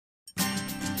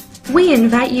We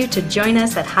invite you to join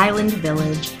us at Highland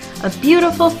Village, a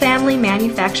beautiful family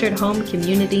manufactured home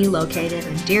community located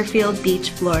in Deerfield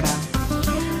Beach, Florida.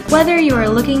 Whether you are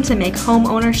looking to make home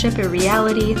ownership a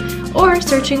reality or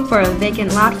searching for a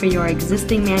vacant lot for your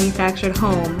existing manufactured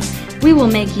home, we will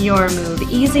make your move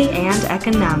easy and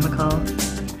economical.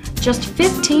 Just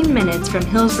 15 minutes from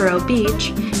Hillsborough Beach,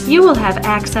 you will have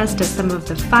access to some of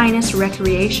the finest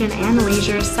recreation and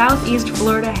leisure Southeast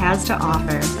Florida has to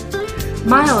offer.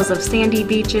 Miles of sandy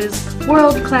beaches,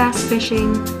 world-class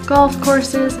fishing, golf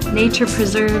courses, nature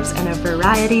preserves, and a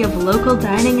variety of local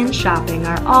dining and shopping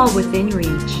are all within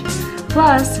reach.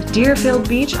 Plus, Deerfield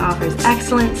Beach offers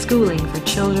excellent schooling for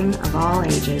children of all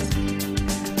ages.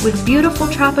 With beautiful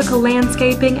tropical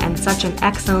landscaping and such an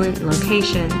excellent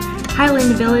location,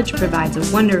 Highland Village provides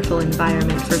a wonderful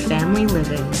environment for family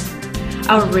living.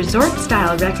 Our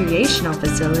resort-style recreational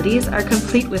facilities are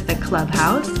complete with a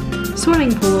clubhouse,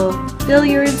 swimming pool,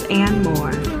 billiards, and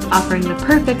more, offering the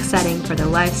perfect setting for the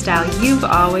lifestyle you've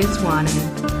always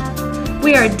wanted.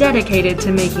 We are dedicated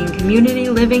to making community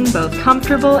living both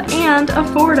comfortable and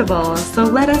affordable, so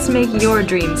let us make your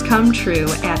dreams come true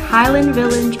at Highland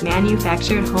Village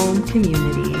Manufactured Home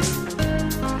Community.